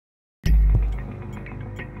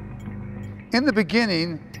In the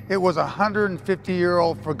beginning, it was a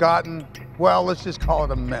 150-year-old forgotten, well, let's just call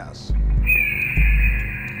it a mess.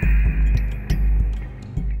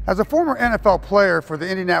 As a former NFL player for the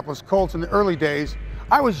Indianapolis Colts in the early days,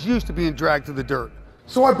 I was used to being dragged through the dirt.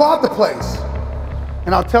 So I bought the place.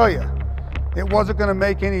 And I'll tell you, it wasn't going to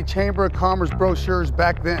make any Chamber of Commerce brochures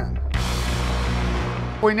back then.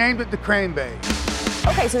 We named it the Crane Bay.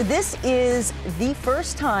 Okay, so this is the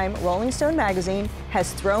first time Rolling Stone magazine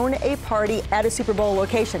has thrown a party at a Super Bowl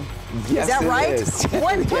location. Yes, is that right? Is.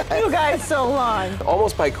 What took you guys so long?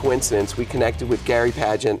 Almost by coincidence, we connected with Gary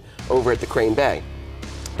Pageant over at the Crane Bay.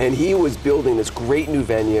 And he was building this great new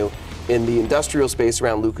venue in the industrial space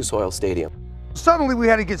around Lucas Oil Stadium. Suddenly we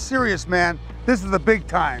had to get serious, man. This is the big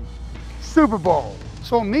time, Super Bowl.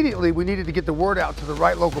 So immediately we needed to get the word out to the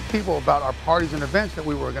right local people about our parties and events that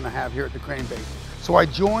we were going to have here at the Crane Bay. So I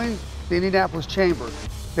joined the Indianapolis Chamber.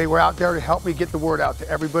 They were out there to help me get the word out to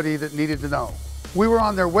everybody that needed to know. We were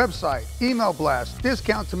on their website, email blasts,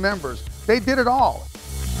 discount to members. They did it all.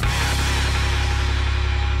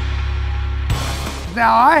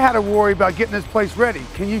 Now I had to worry about getting this place ready.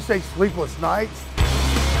 Can you say sleepless nights?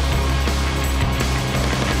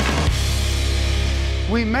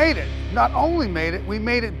 We made it. Not only made it, we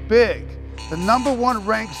made it big. The #1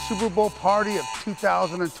 ranked Super Bowl party of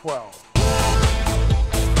 2012.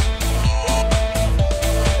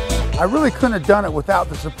 I really couldn't have done it without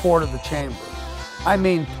the support of the Chamber. I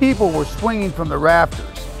mean, people were swinging from the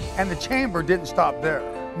rafters, and the Chamber didn't stop there.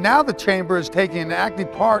 Now the Chamber is taking an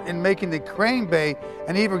active part in making the Crane Bay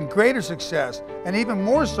an even greater success, and even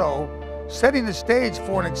more so, setting the stage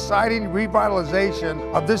for an exciting revitalization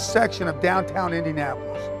of this section of downtown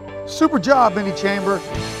Indianapolis. Super job, Indy Chamber.